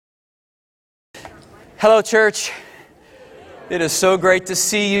Hello, church. It is so great to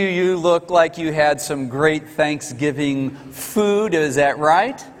see you. You look like you had some great Thanksgiving food. Is that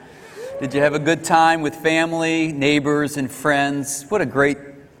right? Did you have a good time with family, neighbors, and friends? What a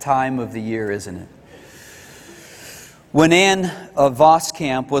great time of the year, isn't it? When Ann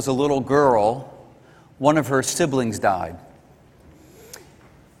Voskamp was a little girl, one of her siblings died.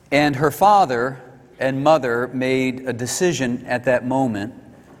 And her father and mother made a decision at that moment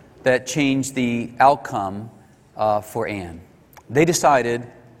that changed the outcome for Ann. They decided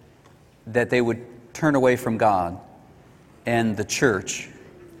that they would turn away from God and the church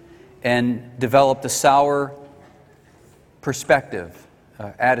and developed a sour perspective,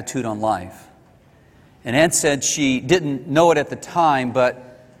 attitude on life. And Ann said she didn't know it at the time,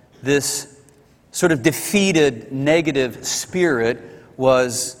 but this sort of defeated, negative spirit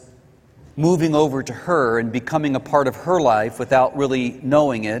was moving over to her and becoming a part of her life without really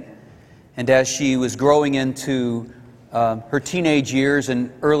knowing it. And as she was growing into her teenage years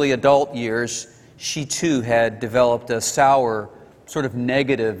and early adult years, she too had developed a sour, sort of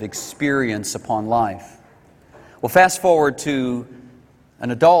negative experience upon life. Well, fast forward to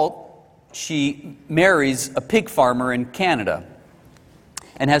an adult, she marries a pig farmer in Canada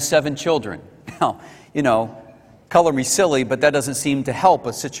and has 7 children. Now, color me silly, but that doesn't seem to help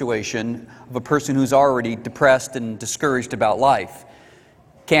a situation of a person who's already depressed and discouraged about life.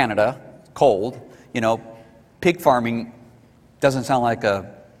 Canada, cold, pig farming doesn't sound like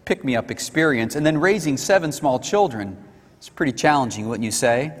a pick-me-up experience. And then raising 7 small children is pretty challenging, wouldn't you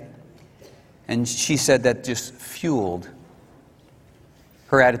say? And she said that just fueled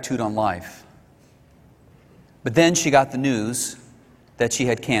her attitude on life. But then she got the news that she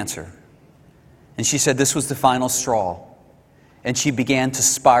had cancer. And she said this was the final straw. And she began to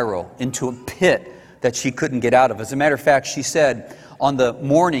spiral into a pit that she couldn't get out of. As a matter of fact, she said on the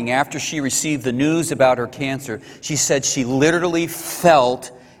morning after she received the news about her cancer, she said she literally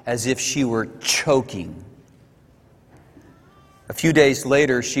felt as if she were choking. A few days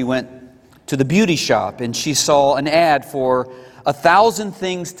later, she went to the beauty shop and she saw an ad for 1,000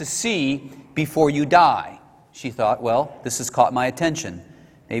 things to see before you die. She thought, well, this has caught my attention.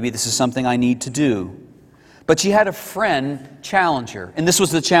 Maybe this is something I need to do. But she had a friend challenge her, and this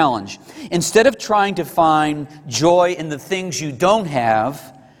was the challenge. Instead of trying to find joy in the things you don't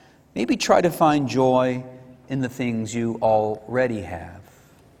have, maybe try to find joy in the things you already have.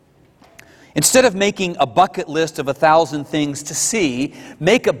 Instead of making a bucket list of 1,000 things to see,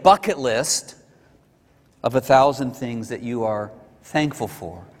 make a bucket list of 1,000 things that you are thankful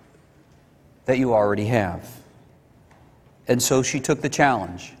for, that you already have. And so she took the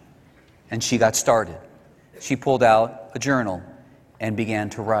challenge, and she got started. She pulled out a journal and began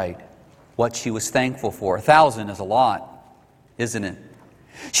to write what she was thankful for. 1,000 is a lot, isn't it?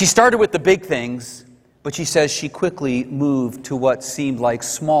 She started with the big things, but she says she quickly moved to what seemed like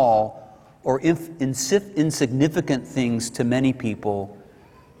small or insignificant things to many people,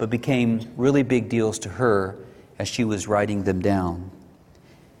 but became really big deals to her as she was writing them down.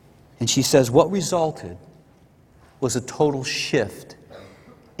 And she says what resulted was a total shift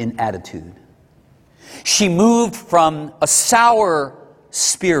in attitude. She moved from a sour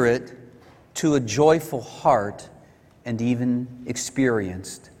spirit to a joyful heart and even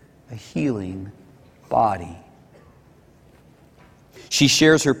experienced a healing body. She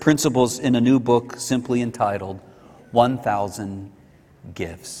shares her principles in a new book simply entitled 1,000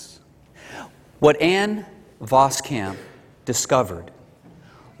 Gifts. What Ann Voskamp discovered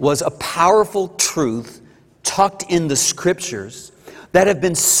was a powerful truth tucked in the Scriptures that have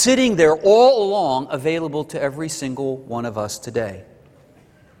been sitting there all along, available to every single one of us today.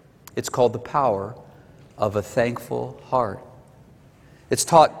 It's called the power of a thankful heart. It's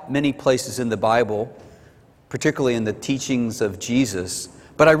taught many places in the Bible, particularly in the teachings of Jesus,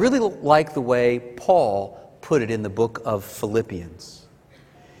 but I really like the way Paul put it in the book of Philippians.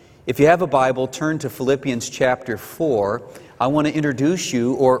 If you have a Bible, turn to Philippians chapter 4. I want to introduce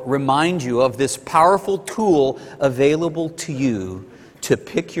you or remind you of this powerful tool available to you to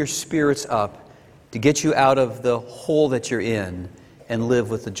pick your spirits up, to get you out of the hole that you're in and live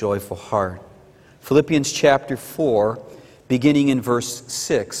with a joyful heart. Philippians chapter 4, beginning in verse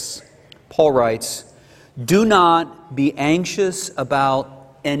 6, Paul writes, "Do not be anxious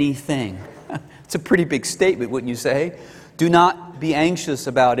about anything." It's a pretty big statement, wouldn't you say? Do not be anxious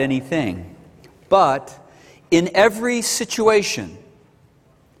about anything, but in every situation,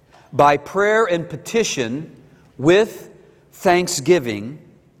 by prayer and petition, with thanksgiving,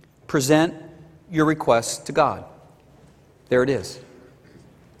 present your requests to God. There it is.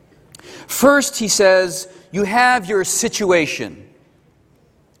 First, he says, you have your situation.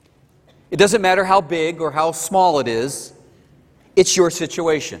 It doesn't matter how big or how small it is. It's your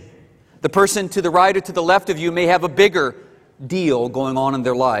situation. The person to the right or to the left of you may have a bigger deal going on in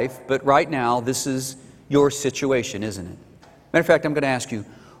their life, but right now, this is your situation, isn't it? Matter of fact, I'm going to ask you,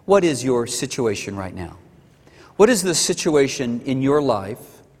 what is your situation right now? What is the situation in your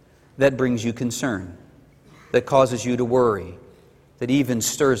life that brings you concern, that causes you to worry, that even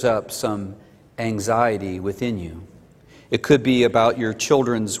stirs up some anxiety within you? It could be about your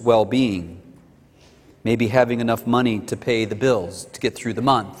children's well-being, maybe having enough money to pay the bills, to get through the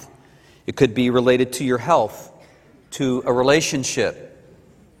month. It could be related to your health, to a relationship,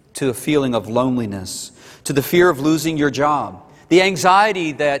 to a feeling of loneliness, to the fear of losing your job, the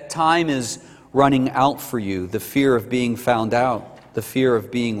anxiety that time is running out for you, the fear of being found out, the fear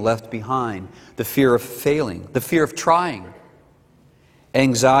of being left behind, the fear of failing, the fear of trying,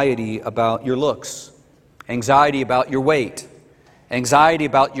 anxiety about your looks, anxiety about your weight, anxiety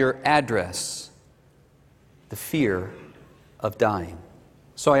about your address, the fear of dying.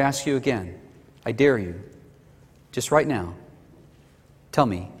 So I ask you again, I dare you, just right now, tell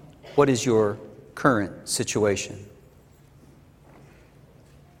me, what is your current situation?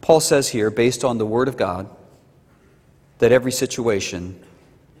 Paul says here, based on the Word of God, that every situation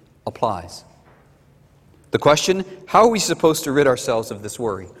applies. The question, how are we supposed to rid ourselves of this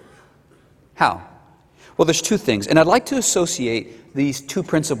worry? How? Well, there's two things, and I'd like to associate these two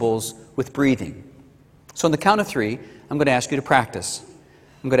principles with breathing. So on the count of three, I'm going to ask you to practice.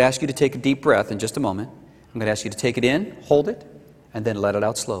 I'm going to ask you to take a deep breath in just a moment. I'm going to ask you to take it in, hold it, and then let it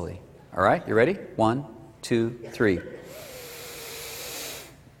out slowly. All right, you ready? 1, 2, 3.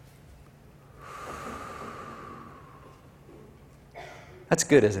 That's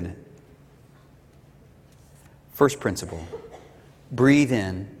good, isn't it? First principle, breathe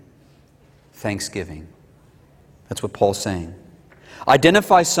in thanksgiving. That's what Paul's saying.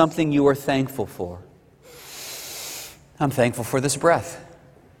 Identify something you are thankful for. I'm thankful for this breath.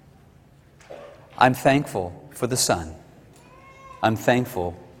 I'm thankful for the sun. I'm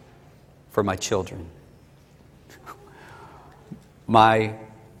thankful for my children. My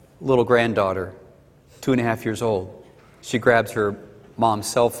little granddaughter, 2.5 years old, she grabs her mom's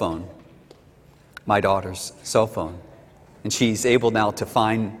cell phone, my daughter's cell phone, and she's able now to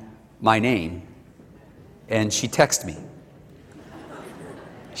find my name, and she texts me.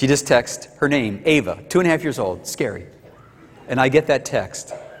 She just texts her name, Ava, 2.5 years old, scary. And I get that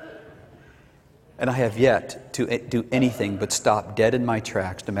text, and I have yet to do anything but stop dead in my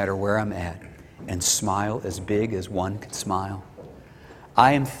tracks, no matter where I'm at, and smile as big as one can smile.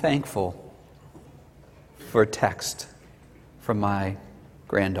 I am thankful for a text from my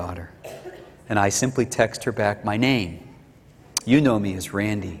granddaughter. And I simply text her back my name. You know me as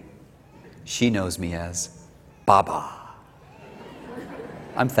Randy. She knows me as Baba.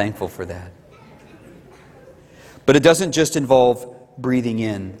 I'm thankful for that. But it doesn't just involve breathing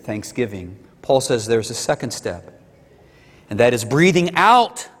in thanksgiving. Paul says there's a second step, and that is breathing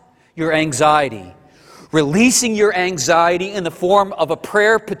out your anxiety. Releasing your anxiety in the form of a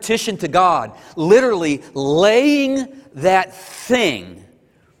prayer petition to God. Literally laying that thing,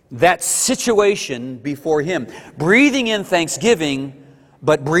 that situation before Him. Breathing in thanksgiving,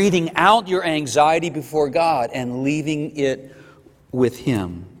 but breathing out your anxiety before God and leaving it with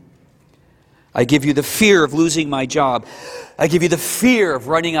Him. I give you the fear of losing my job. I give you the fear of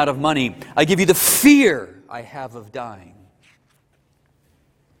running out of money. I give you the fear I have of dying.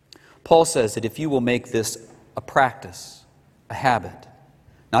 Paul says that if you will make this a practice, a habit,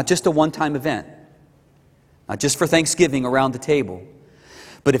 not just a one-time event, not just for Thanksgiving around the table,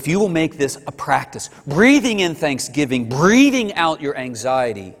 but if you will make this a practice, breathing in thanksgiving, breathing out your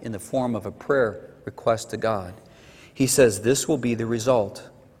anxiety in the form of a prayer request to God, he says this will be the result,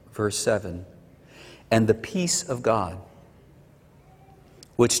 verse 7, and the peace of God,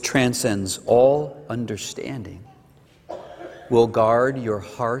 which transcends all understanding, will guard your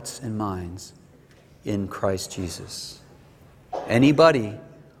hearts and minds in Christ Jesus. Anybody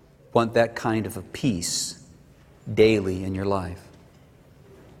want that kind of a peace daily in your life?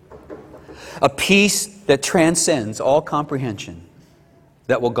 A peace that transcends all comprehension,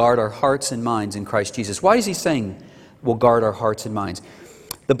 that will guard our hearts and minds in Christ Jesus. Why is he saying will guard our hearts and minds?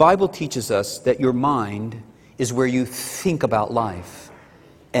 The Bible teaches us that your mind is where you think about life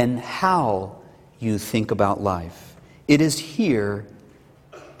and how you think about life. It is here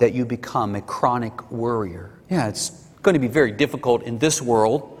that you become a chronic worrier. Yeah, it's going to be very difficult in this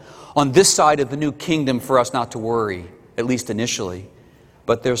world, on this side of the new kingdom, for us not to worry, at least initially.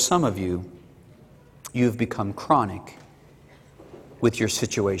 But there's some of you, you've become chronic with your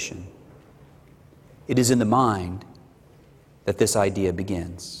situation. It is in the mind that this idea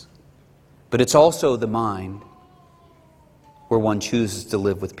begins. But it's also the mind where one chooses to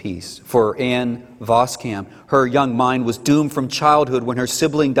live with peace. For Anne Voskamp, her young mind was doomed from childhood when her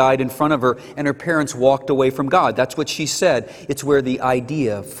sibling died in front of her and her parents walked away from God. That's what she said. It's where the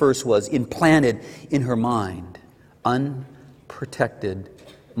idea first was implanted in her mind. Unprotected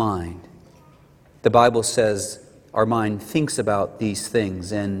mind. The Bible says our mind thinks about these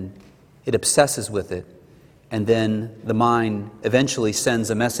things and it obsesses with it. And then the mind eventually sends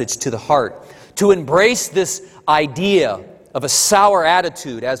a message to the heart to embrace this idea of a sour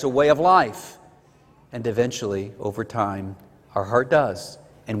attitude as a way of life. And eventually, over time, our heart does,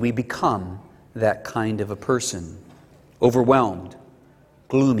 and we become that kind of a person. Overwhelmed,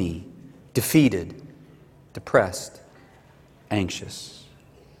 gloomy, defeated, depressed, anxious.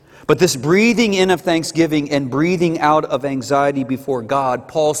 But this breathing in of thanksgiving and breathing out of anxiety before God,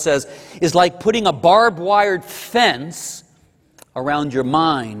 Paul says, is like putting a barbed wired fence around your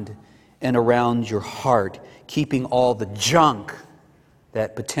mind and around your heart, keeping all the junk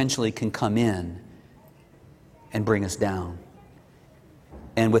that potentially can come in and bring us down.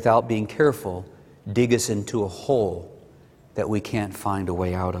 And without being careful, dig us into a hole that we can't find a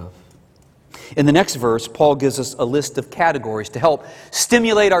way out of. In the next verse, Paul gives us a list of categories to help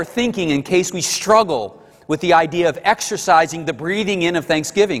stimulate our thinking in case we struggle with the idea of exercising the breathing in of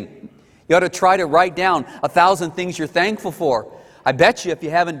thanksgiving. You ought to try to write down 1,000 things you're thankful for. I bet you if you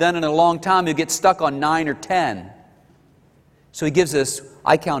haven't done it in a long time, you'll get stuck on 9 or 10. So he gives us,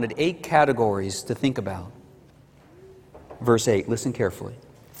 I counted 8 categories to think about. Verse 8, listen carefully.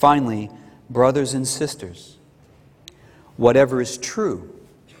 Finally, brothers and sisters, whatever is true.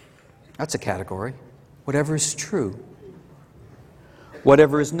 That's a category. Whatever is true.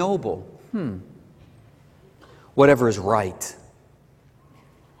 Whatever is noble. Whatever is right.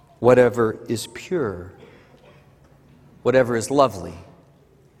 Whatever is pure. Whatever is lovely,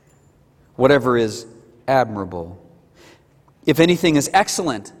 whatever is admirable. If anything is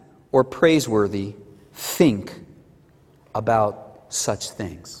excellent or praiseworthy, think about such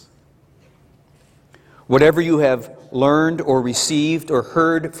things. Whatever you have learned or received or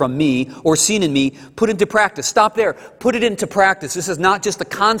heard from me or seen in me, put into practice. Stop there. Put it into practice. This is not just a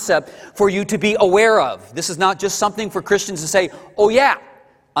concept for you to be aware of. This is not just something for Christians to say, oh yeah,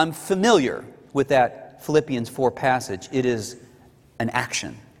 I'm familiar with that Philippians 4 passage. It is an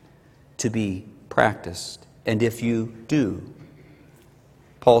action to be practiced. And if you do,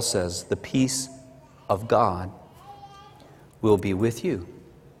 Paul says, the peace of God will be with you.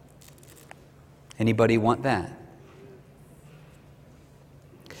 Anybody want that?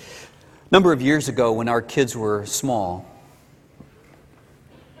 A number of years ago when our kids were small,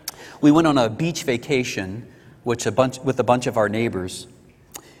 we went on a beach vacation with a bunch of our neighbors.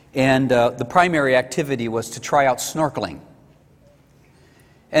 And the primary activity was to try out snorkeling.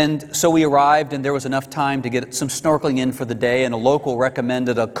 And so we arrived, and there was enough time to get some snorkeling in for the day, and a local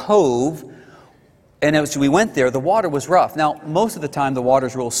recommended a cove. And as we went there, the water was rough. Now, most of the time, the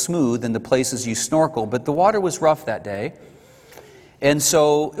water's real smooth in the places you snorkel, but the water was rough that day. And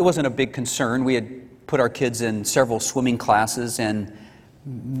so it wasn't a big concern. We had put our kids in several swimming classes, and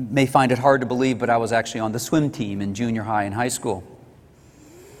may find it hard to believe, but I was actually on the swim team in junior high and high school.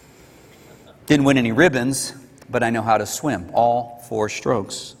 Didn't win any ribbons, but I know how to swim, all 4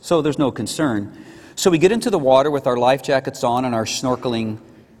 strokes. So there's no concern. So we get into the water with our life jackets on and our snorkeling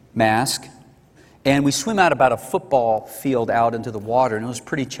mask, and we swim out about a football field out into the water, and it was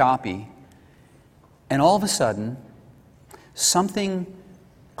pretty choppy. And all of a sudden, something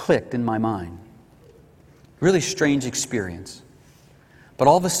clicked in my mind. Really strange experience. But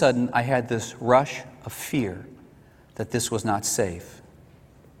all of a sudden, I had this rush of fear that this was not safe.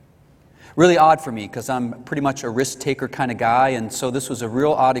 Really odd for me because I'm pretty much a risk-taker kind of guy, and so this was a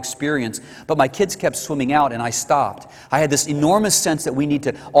real odd experience. But my kids kept swimming out, and I stopped. I had this enormous sense that we need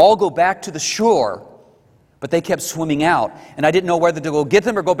to all go back to the shore, but they kept swimming out, and I didn't know whether to go get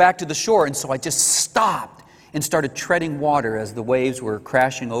them or go back to the shore, and so I just stopped and started treading water as the waves were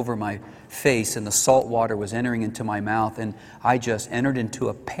crashing over my face and the salt water was entering into my mouth, and I just entered into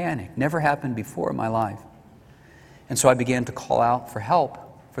a panic. Never happened before in my life. And so I began to call out for help,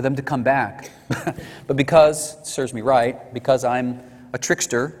 for them to come back. But because, it serves me right, because I'm a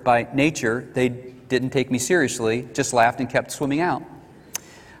trickster by nature, they didn't take me seriously, just laughed and kept swimming out.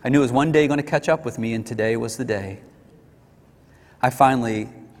 I knew it was one day going to catch up with me, and today was the day. I finally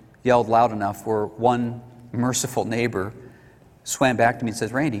yelled loud enough where one merciful neighbor swam back to me and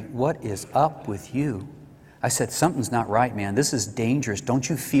says, "Randy, what is up with you?" I said, "Something's not right, man. This is dangerous. Don't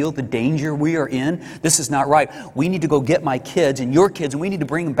you feel the danger we are in? This is not right. We need to go get my kids and your kids, and we need to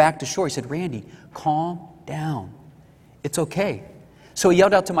bring them back to shore." He said, "Randy, calm down. It's okay." So he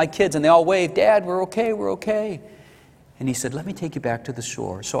yelled out to my kids, and they all waved, "Dad, we're okay, we're okay." And he said, "Let me take you back to the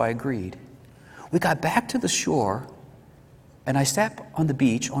shore." So I agreed. We got back to the shore, and I sat on the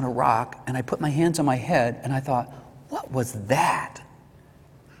beach on a rock, and I put my hands on my head, and I thought, what was that?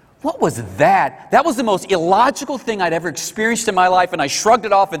 What was that? That was the most illogical thing I'd ever experienced in my life, and I shrugged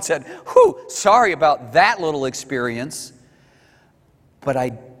it off and said, "Whew, sorry about that little experience." But I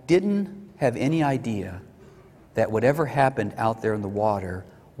didn't have any idea that whatever happened out there in the water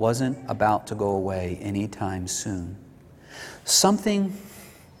wasn't about to go away anytime soon. Something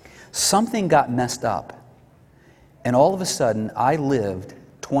got messed up, and all of a sudden I lived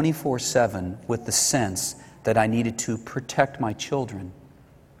 24/7 with the sense that I needed to protect my children.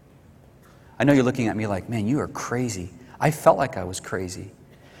 I know you're looking at me like, "Man, you are crazy." I felt like I was crazy.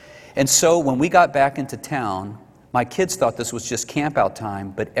 And so when we got back into town, my kids thought this was just camp out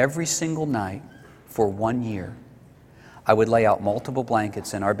time, but every single night for 1 year, I would lay out multiple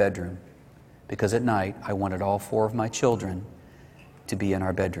blankets in our bedroom, because at night I wanted all 4 of my children to be in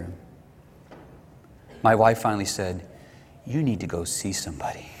our bedroom. My wife finally said, "You need to go see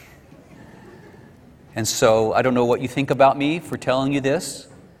somebody." And so I don't know what you think about me for telling you this,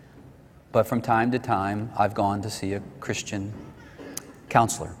 but from time to time I've gone to see a Christian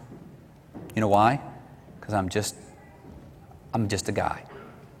counselor. You know why? Because I'm just a guy.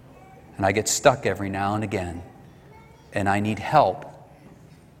 And I get stuck every now and again. And I need help,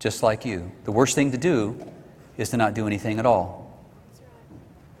 just like you. The worst thing to do is to not do anything at all.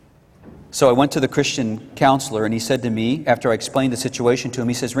 So I went to the Christian counselor, and he said to me, after I explained the situation to him,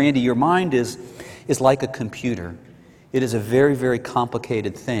 he says, "Randy, your mind is like a computer. It is a very, very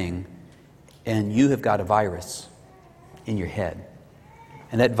complicated thing, and you have got a virus in your head.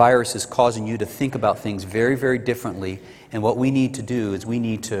 And that virus is causing you to think about things very, very differently. And what we need to do is we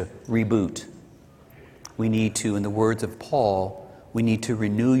need to reboot. We need to, in the words of Paul, we need to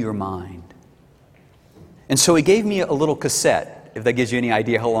renew your mind." And so he gave me a little cassette, if that gives you any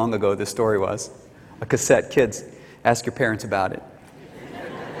idea how long ago this story was. A cassette. Kids, ask your parents about it.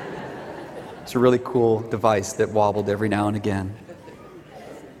 It's a really cool device that wobbled every now and again.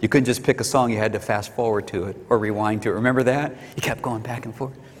 You couldn't just pick a song, you had to fast forward to it or rewind to it. Remember that? You kept going back and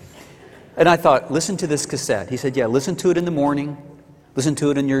forth. And I thought, listen to this cassette. He said, "Yeah, listen to it in the morning, listen to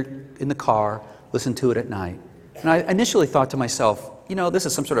it in the car, listen to it at night." And I initially thought to myself, this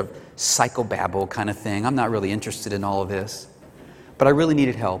is some sort of psychobabble kind of thing. I'm not really interested in all of this. But I really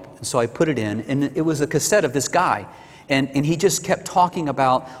needed help. And so I put it in, and it was a cassette of this guy. And he just kept talking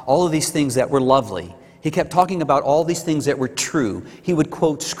about all of these things that were lovely. He kept talking about all these things that were true. He would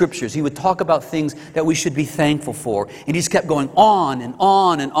quote scriptures. He would talk about things that we should be thankful for. And he just kept going on and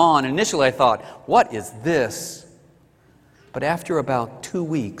on and on. And initially I thought, what is this? But after about 2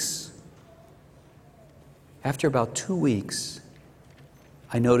 weeks,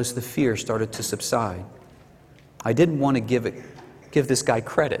 I noticed the fear started to subside. I didn't want to give this guy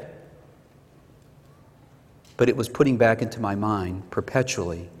credit. But it was putting back into my mind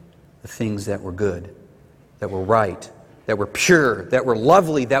perpetually the things that were good, that were right, that were pure, that were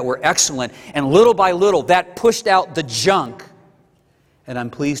lovely, that were excellent. And little by little, that pushed out the junk. And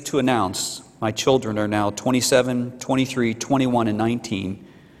I'm pleased to announce my children are now 27, 23, 21, and 19,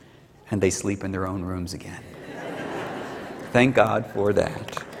 and they sleep in their own rooms again. Thank God for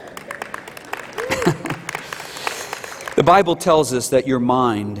that. The Bible tells us that your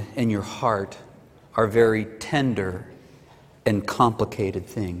mind and your heart are very tender and complicated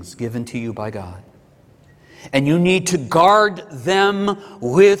things given to you by God. And you need to guard them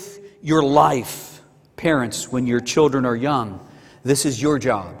with your life. Parents, when your children are young, this is your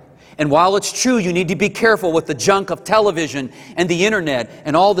job. And while it's true you need to be careful with the junk of television and the internet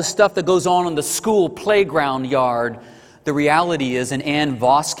and all the stuff that goes on in the school playground yard, the reality is, and Ann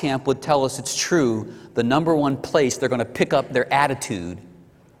Voskamp would tell us it's true, the number one place they're going to pick up their attitude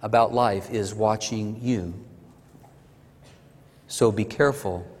about life is watching you. So be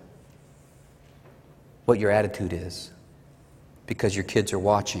careful what your attitude is, because your kids are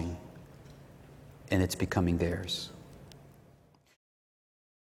watching and it's becoming theirs.